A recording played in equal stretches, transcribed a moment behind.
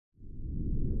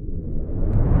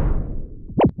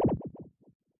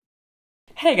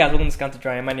Hey guys, welcome to Scan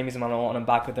Tutorial. My name is Emmanuel and I'm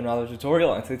back with another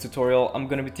tutorial. In today's tutorial, I'm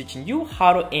going to be teaching you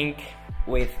how to ink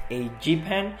with a G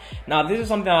pen. Now this is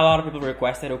something that a lot of people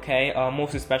requested, okay,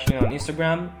 most especially on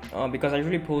Instagram, because I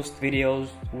usually post videos,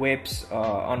 whips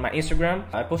on my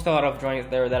Instagram. I post a lot of drawings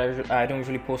there that I don't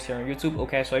usually post here on YouTube,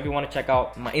 okay. So if you want to check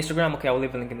out my Instagram, okay, I'll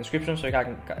leave a link in the description so you guys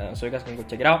can go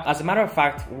check it out. As a matter of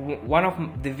fact, one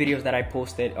of the videos that I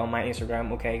posted on my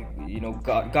Instagram, okay,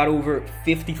 got over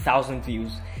 50,000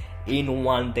 views in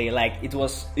one day. Like it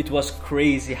was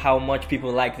crazy how much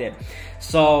people liked it.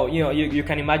 So you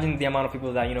can imagine the amount of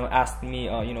people that asked me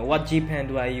what G pen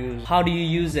do I use, how do you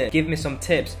use it, give me some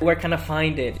tips, where can I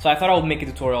find it. So I thought I would make a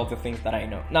tutorial of the things that I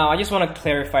know. Now I just want to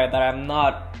clarify that I'm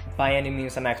not by any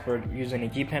means an expert using a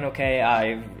G pen, okay.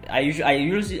 I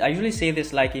usually say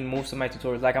this like in most of my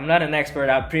tutorials, like I'm not an expert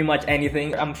at pretty much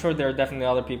anything. I'm sure there are definitely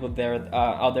other people there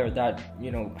out there that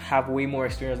have way more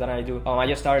experience than I do. I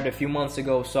just started a few months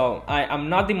ago, so I'm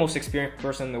not the most experienced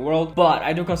person in the world, but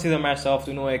I do consider myself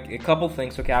to know a couple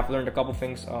things, okay. I've learned a couple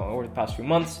things over the past few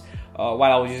months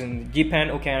while I was using the G pen,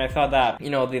 okay, and I thought that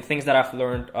the things that I've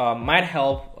learned might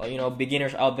help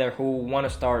beginners out there who want to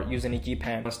start using a G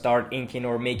pen and start inking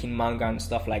or making manga and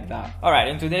stuff like that. Alright,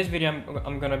 in today's video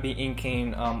I'm gonna be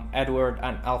inking Edward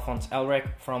and Alphonse Elric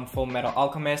from Full Metal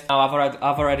Alchemist. Now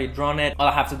I've already drawn it. All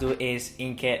I have to do is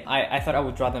ink it. I thought I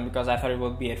would draw them because I thought it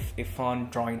would be a fun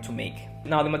drawing to make.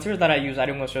 Now the materials that I use, I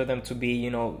don't consider them to be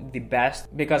the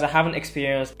best because I haven't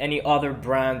experienced any other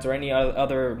brands or any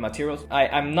other materials.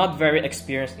 I'm not very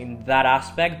experienced in that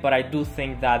aspect, but I do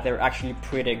think that they're actually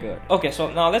pretty good. Okay,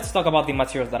 so now let's talk about the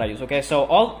materials that I use, okay. So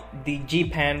all the G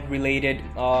pen related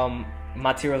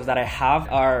materials that I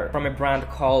have are from a brand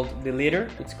called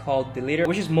Deleter. It's called Deleter,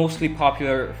 which is mostly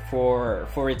popular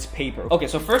for its paper. Okay,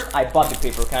 so first I bought the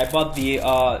paper, okay. I bought the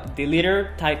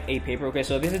Deleter Type A paper, okay.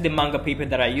 So this is the manga paper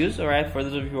that I use, alright, for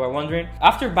those of you who are wondering.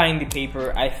 After buying the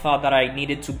paper, I thought that I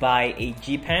needed to buy a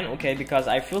G pen, okay, because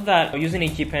I feel that using a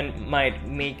G pen might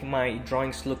make my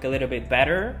drawings look a little bit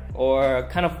better or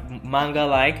kind of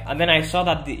manga-like. And then I saw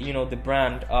that the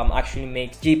brand actually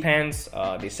makes G pens,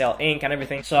 they sell ink and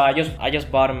everything. So I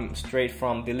just bought them straight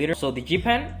from Deleter. So the G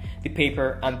pen, the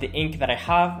paper, and the ink that I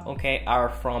have, okay, are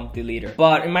from Deleter.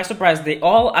 But in my surprise, they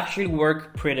all actually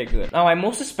work pretty good. Now I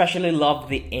most especially love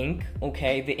the ink,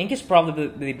 okay. The ink is probably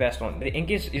the best one. The ink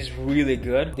is really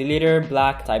good. Deleter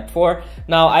Black Type 4.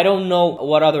 Now I don't know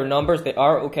what other numbers they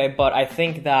are, okay, but I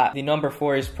think that the number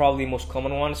 4 is probably the most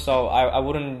common one, so I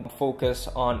wouldn't focus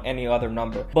on any other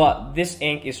number. But this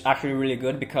ink is actually really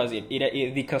good because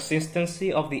the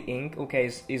consistency of the ink, okay,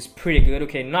 is pretty good,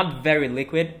 okay. Not very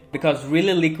liquid, because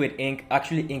really liquid ink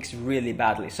actually inks really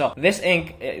badly. So this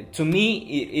ink, to me,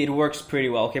 it works pretty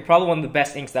well, okay. Probably one of the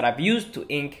best inks that I've used to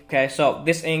ink, okay. So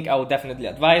this ink I would definitely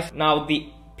advise. Now the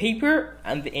paper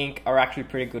and the ink are actually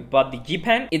pretty good, but the G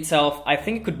pen itself, I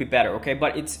think it could be better, okay.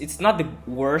 But it's not the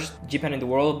worst G pen in the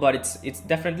world, but it's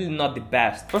definitely not the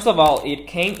best. First of all, it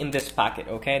came in this packet,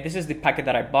 okay. This is the packet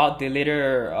that I bought, the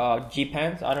Deleter G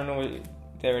pens. I don't know.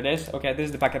 There it is. Okay, this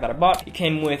is the packet that I bought. It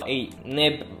came with a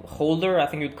nib holder, I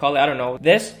think you'd call it. I don't know.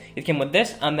 It came with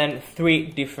this, and then 3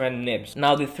 different nibs.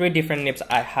 Now the 3 different nibs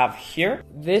I have here,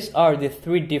 these are the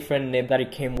 3 different nibs that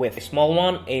it came with. A small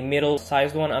one, a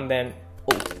middle-sized one, and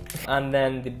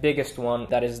then the biggest one,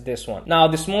 that is this one. Now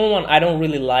the small one I don't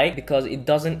really like because it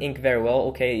doesn't ink very well,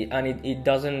 okay, and it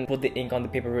doesn't put the ink on the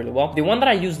paper really well. The one that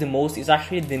I use the most is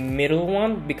actually the middle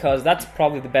one because that's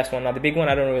probably the best one. Now the big one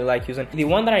I don't really like using. The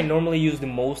one that I normally use the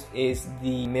most is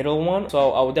the middle one,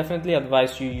 so I would definitely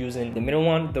advise you using the middle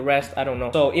one. The rest I don't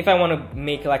know. So if I want to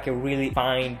make like a really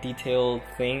fine detailed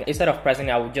thing, instead of pressing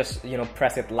it, I would just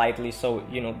press it lightly so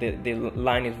the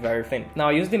line is very thin. Now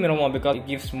I use the middle one because it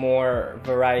gives more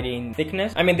variety in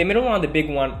thickness. I mean, the middle one and the big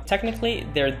one, technically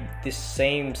they're the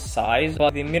same size,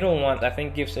 but the middle one I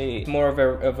think gives more of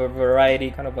a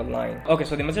variety, kind of a line. Okay,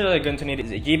 so the material you're going to need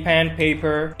is a G pen,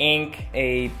 paper, ink,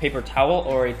 a paper towel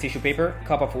or a tissue paper,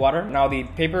 cup of water. Now the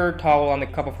paper towel and the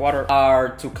cup of water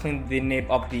are to clean the nib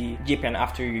of the G pen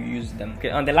after you use them. Okay,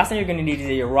 and the last thing you're going to need is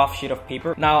a rough sheet of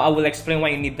paper. Now I will explain why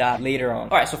you need that later on.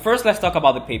 Alright, so first let's talk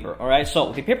about the paper. Alright,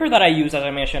 so the paper that I use, as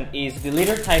I mentioned, is the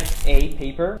Deleter Type A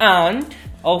paper and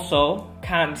also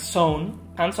Canson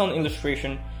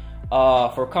illustration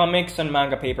for comics and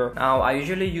manga paper. Now I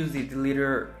usually use the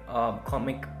Deleter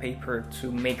comic paper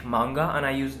to make manga, and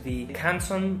I use the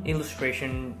Canson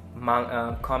illustration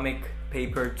comic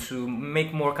paper to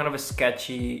make more kind of a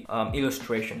sketchy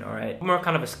illustration, all right, more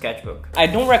kind of a sketchbook. I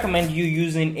don't recommend you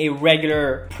using a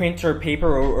regular printer paper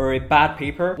or a bad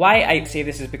paper. Why I say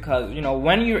this is because, you know,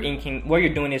 when you're inking, what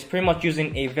you're doing is pretty much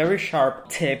using a very sharp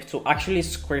tip to actually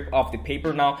scrape off the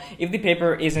paper. Now, if the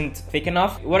paper isn't thick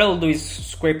enough, what I'll do is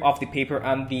scrape off the paper,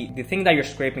 and the thing that you're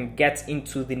scraping gets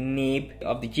into the nib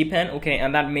of the G Pen, okay,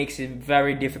 and that makes it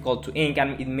very difficult to ink,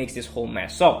 and it makes this whole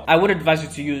mess. So I would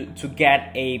advise you to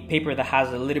get a paper that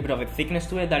has a little bit of a thickness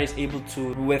to it, that is able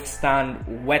to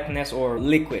withstand wetness or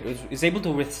liquid, is able to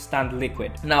withstand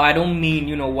liquid. Now, I don't mean,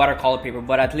 you know, watercolor paper,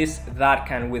 but at least that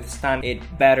can withstand it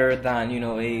better than, you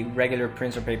know, a regular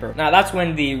printer paper. Now, that's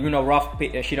when the, you know, rough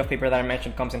sheet of paper that I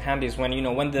mentioned comes in handy, is when, you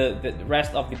know, when the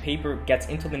rest of the paper gets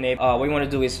into the nib, what you want to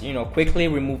do is, you know, quickly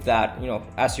remove that, you know,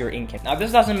 as you're inking. Now,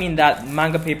 this doesn't mean that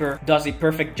manga paper does a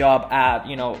perfect job at,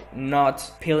 you know,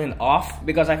 not peeling off,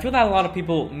 because I feel that a lot of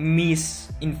people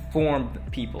misinform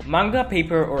people. Manga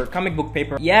paper or comic book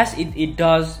paper, yes, it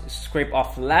does scrape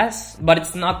off less, but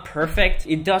it's not perfect.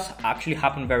 It does actually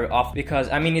happen very often, because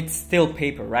I mean, it's still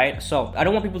paper, right? So I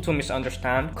don't want people to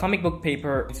misunderstand. Comic book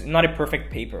paper is not a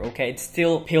perfect paper, okay? It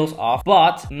still peels off,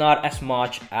 but not as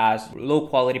much as low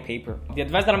quality paper. The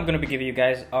advice that I'm going to be giving you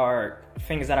guys are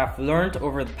things that I've learned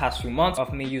over the past few months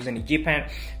of me using a G Pen.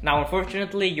 Now,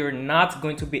 unfortunately, you're not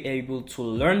going to be able to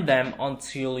learn them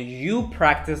until you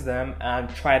practice them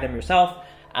and try them yourself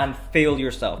and fail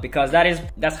yourself, because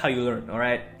that's how you learn, all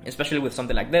right? Especially with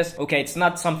something like this, okay? It's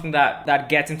not something that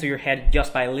gets into your head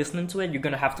just by listening to it. You're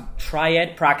gonna have to try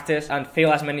it, practice, and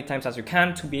fail as many times as you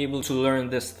can to be able to learn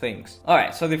these things. All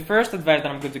right, so the first advice that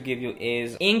I'm going to give you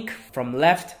is ink from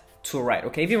left to right,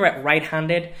 okay? If you're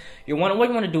right-handed, what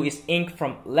you want to do is ink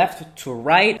from left to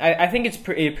right. I think it's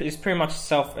pretty much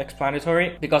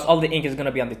self-explanatory, because all the ink is going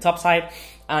to be on the top side,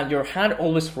 and your hand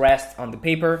always rests on the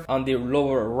paper on the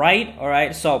lower right, all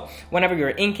right? So whenever you're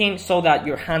inking, so that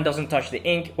your hand doesn't touch the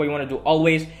ink, what you want to do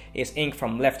always is ink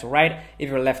from left to right. If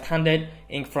you're left-handed,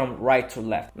 ink from right to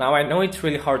left. Now, I know it's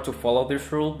really hard to follow this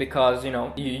rule, because, you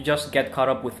know, you just get caught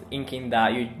up with inking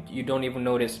that you don't even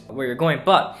notice where you're going,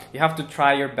 but you have to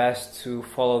try your best to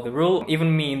follow the rule.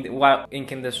 Even me, while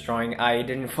inking this drawing, I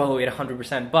didn't follow it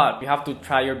 100%, but you have to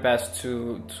try your best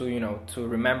to you know, to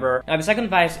remember. Now, the second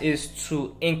advice is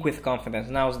to ink with confidence.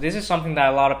 Now, this is something that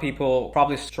a lot of people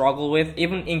probably struggle with,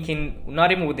 even inking,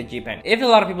 not even with the G Pen. If a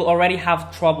lot of people already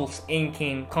have troubles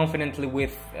inking confidently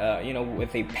with, you know,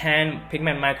 with a pen,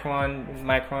 Pigment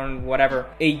Micron, whatever,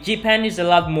 a G Pen is a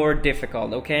lot more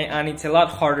difficult, okay? And it's a lot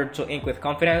harder to ink with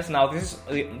confidence. Now, this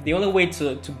is the only way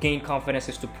to gain confidence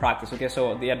is to practice, okay?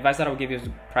 So the advice that I will give you is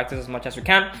to practice as much as you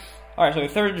can. All right, so the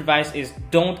third advice is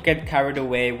don't get carried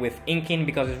away with inking,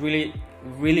 because it's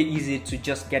really easy to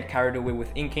just get carried away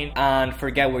with inking and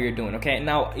forget what you're doing, okay?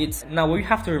 Now what you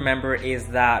have to remember is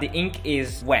that the ink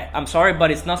is wet. I'm sorry,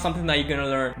 but it's not something that you're gonna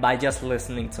learn by just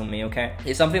listening to me, okay?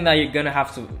 It's something that you're gonna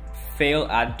have to fail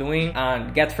at doing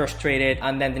and get frustrated,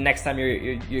 and then the next time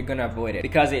you're gonna avoid it,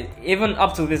 because even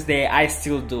up to this day I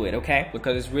still do it, okay?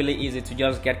 Because it's really easy to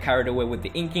just get carried away with the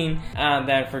inking and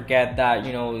then forget that,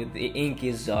 you know, the ink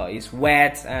is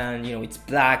wet and, you know, it's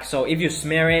black. So if you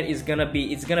smear it, it's gonna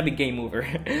be game over.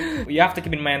 You have to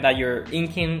keep in mind that you're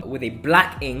inking with a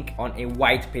black ink on a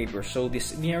white paper, so the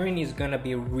smearing is gonna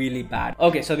be really bad.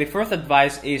 Okay, so the first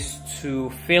advice is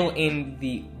to fill in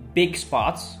the big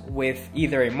spots with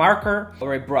either a marker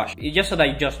or a brush, just so that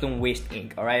you just don't waste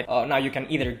ink, all right? Now you can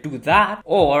either do that,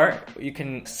 or you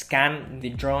can scan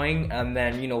the drawing and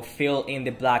then, you know, fill in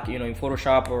the black, you know, in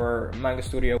Photoshop or Manga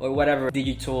Studio or whatever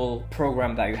digital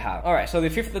program that you have. All right, so the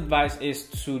fifth advice is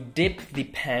to dip the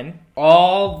pen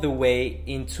all the way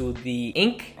into the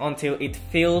ink until it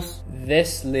fills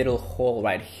this little hole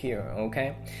right here,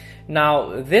 okay?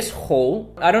 Now, this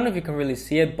hole, I don't know if you can really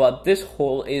see it, but this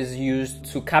hole is used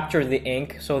to capture the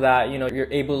ink so that, you know,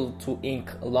 you're able to ink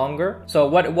longer. So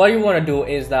what you want to do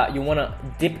is that you want to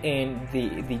dip in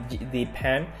the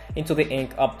pen into the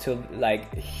ink up to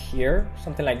like here,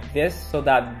 something like this, so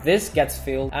that this gets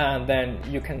filled and then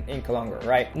you can ink longer,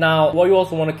 right? Now, what you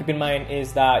also want to keep in mind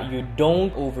is that you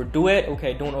don't overdo it,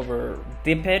 okay? Don't over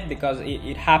dip it, because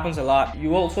it happens a lot.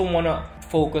 You also want to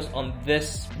focus on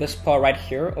this part right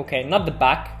here, okay? Not the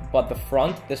back, but the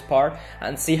front, this part,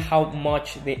 and see how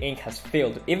much the ink has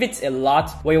filled. If it's a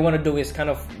lot, what you want to do is kind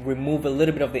of remove a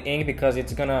little bit of the ink, because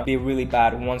it's gonna be really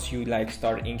bad once you like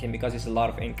start inking, because it's a lot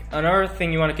of ink. Another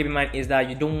thing you want to keep in mind is that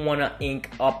you don't want to ink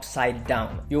upside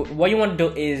down. What you want to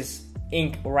do is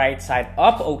ink right side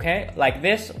up, okay? Like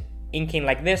this, inking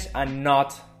like this, and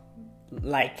not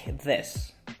like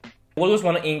this. You always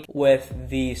want to ink with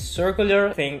the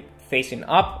circular thing facing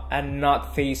up and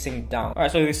not facing down. All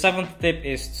right, so the seventh tip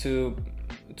is to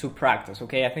practice.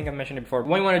 Okay, I think I mentioned it before.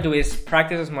 What you want to do is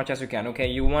practice as much as you can. Okay,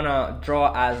 you want to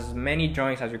draw as many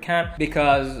drawings as you can,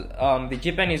 because the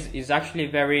G pen is actually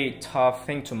a very tough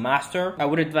thing to master. I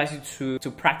would advise you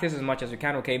to practice as much as you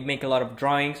can. Okay, make a lot of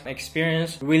drawings.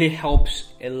 Experience really helps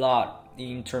a lot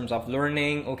in terms of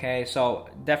learning. Okay, so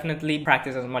definitely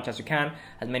practice as much as you can,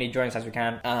 as many drawings as you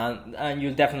can, and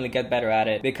you'll definitely get better at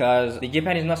it, because the G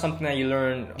pen is not something that you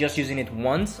learn just using it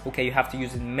once. Okay, you have to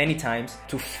use it many times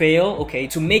to fail, okay,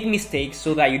 to make mistakes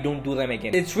so that you don't do them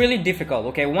again. It's really difficult.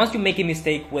 Okay, once you make a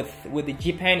mistake with the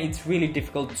G pen, it's really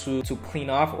difficult to clean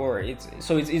off, or it's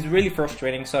really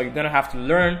frustrating. So you're gonna have to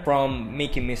learn from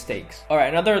making mistakes. All right,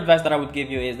 another advice that I would give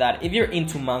you is that if you're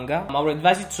into manga, I would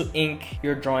advise you to ink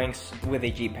your drawings with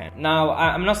a G pen. Now,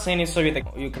 I'm not saying it so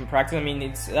you can practice. I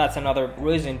mean, that's another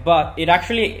reason, but it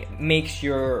actually makes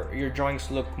your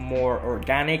drawings look more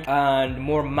organic and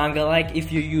more manga-like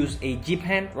if you use a G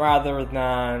pen rather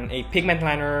than a pigment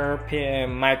liner,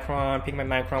 pigment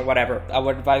micron, whatever. I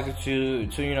would advise you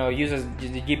to use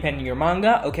the G pen in your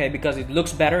manga, okay, because it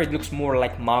looks better. It looks more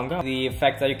like manga. The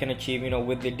effect that you can achieve,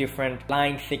 with the different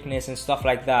line thickness and stuff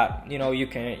like that, you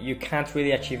can't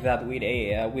really achieve that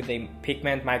with a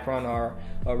pigment micron or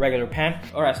a regular pen.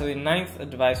 Alright, so the ninth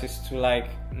advice is to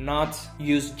not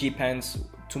use G pens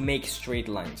to make straight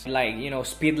lines,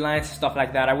 speed lines, stuff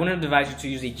like that. I wouldn't advise you to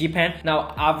use a G pen.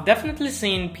 Now, I've definitely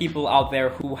seen people out there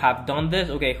who have done this,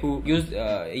 okay, who used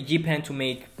a G pen to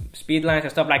make speed lines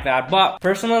and stuff like that, but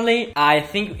personally I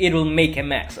think it will make a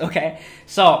mess. Okay,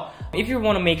 so if you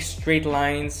want to make straight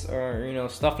lines or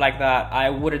stuff like that, I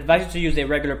would advise you to use a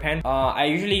regular pen. I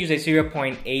usually use a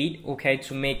 0.8, okay,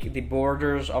 to make the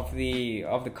borders of the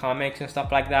comics and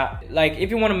stuff like that. Like,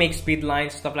 if you want to make speed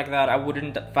lines, stuff like that, I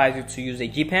wouldn't advise you to use a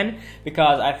G pen,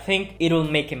 because I think it'll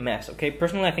make a mess. Okay,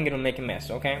 personally I think it'll make a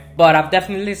mess. Okay, but I've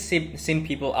definitely seen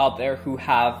people out there who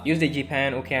have used a G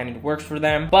pen, okay, and it works for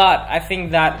them. But I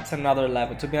think that's another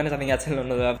level. To be honest, I think that's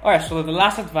another level. Alright, so the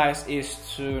last advice is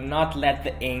to not let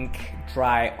the ink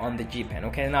dry on the G pen.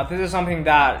 Okay, now this is something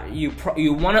that you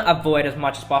want to avoid as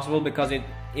much as possible, because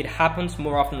it happens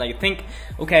more often than you think.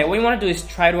 Okay, what you want to do is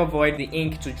try to avoid the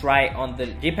ink to dry on the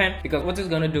G pen, because what it's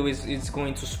going to do is it's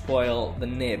going to spoil the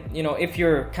nib. If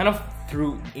you're kind of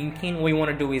through inking, what you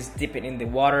want to do is dip it in the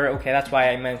water. Okay, that's why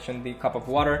I mentioned the cup of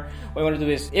water. What you want to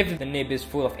do is, if the nib is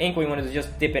full of ink, what you want to do is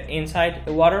just dip it inside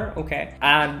the water, okay,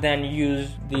 and then use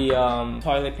the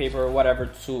toilet paper or whatever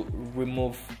to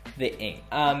remove the ink,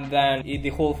 and then the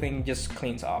whole thing just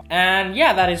cleans off. And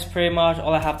yeah, that is pretty much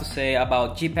all I have to say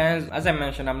about G pens. As I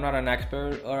mentioned, I'm not an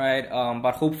expert, alright,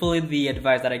 but hopefully the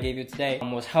advice that I gave you today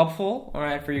was helpful,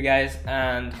 alright, for you guys,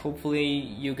 and hopefully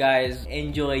you guys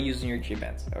enjoy using your G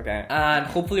pens, okay, and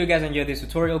hopefully you guys enjoyed this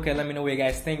tutorial. Okay, let me know what you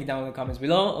guys think down in the comments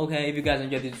below. Okay, if you guys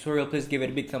enjoyed the tutorial, please give it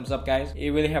a big thumbs up, guys.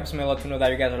 It really helps me a lot to know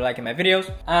that you guys are liking my videos.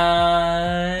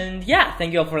 And yeah,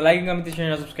 thank you all for liking, commenting,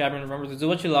 sharing, and subscribing. Remember to do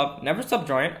what you love, never stop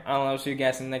drawing, and I'll see you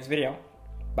guys in the next video.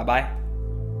 Bye bye.